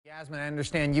Yasmin, I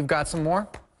understand you've got some more?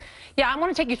 Yeah, I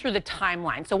want to take you through the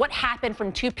timeline. So what happened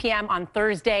from 2 p.m. on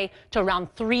Thursday to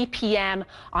around 3 p.m.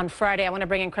 on Friday? I want to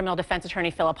bring in criminal defense attorney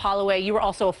Philip Holloway. You were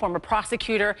also a former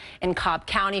prosecutor in Cobb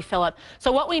County, Philip.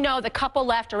 So what we know, the couple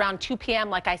left around 2 p.m.,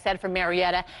 like I said, from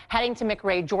Marietta, heading to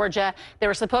McRae, Georgia. They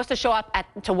were supposed to show up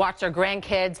to watch their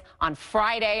grandkids on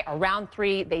Friday around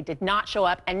 3. They did not show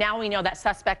up. And now we know that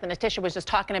suspect that Natisha was just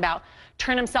talking about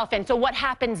turned himself in. So what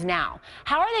happens now?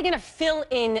 How are they going to fill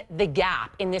in the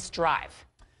gap in this drive?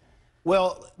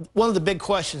 Well, one of the big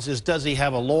questions is, does he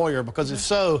have a lawyer? Because if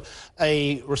so,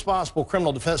 a responsible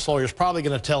criminal defense lawyer is probably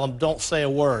going to tell him, don't say a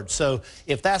word. So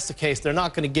if that's the case, they're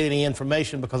not going to get any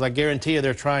information, because I guarantee you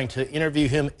they're trying to interview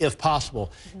him if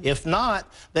possible. If not,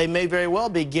 they may very well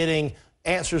be getting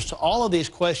answers to all of these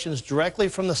questions directly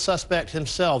from the suspect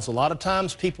themselves. A lot of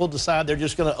times people decide they're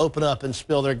just going to open up and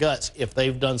spill their guts if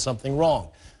they've done something wrong.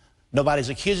 Nobody's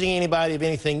accusing anybody of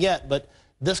anything yet, but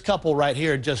this couple right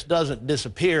here just doesn't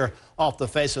disappear off the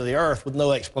face of the earth with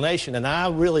no explanation, and I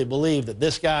really believe that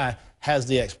this guy has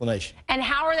the explanation. And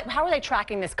how are they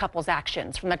tracking this couple's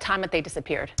actions from the time that they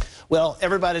disappeared? Well,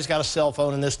 everybody's got a cell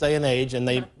phone in this day and age, and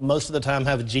they most of the time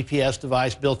have a GPS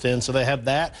device built in, so they have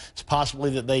that. It's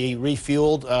possibly that they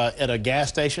refueled at a gas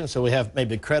station, so we have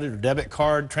maybe credit or debit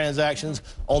card transactions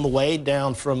on the way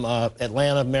down from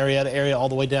Atlanta, Marietta area, all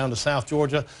the way down to South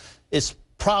Georgia. It's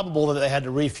probable that they had to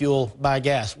refuel by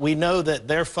gas. We know that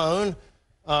their phone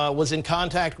was in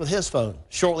contact with his phone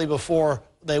shortly before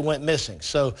they went missing.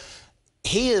 So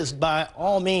he is by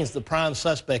all means the prime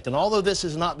suspect. And although this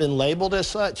has not been labeled as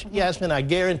such, Yasmin, I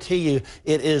guarantee you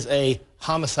it is a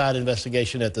homicide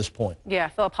investigation at this point. Yeah,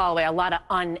 Philip Holloway, a lot of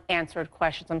unanswered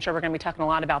questions. I'm sure we're going to be talking a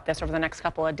lot about this over the next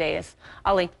couple of days.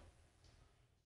 Ali.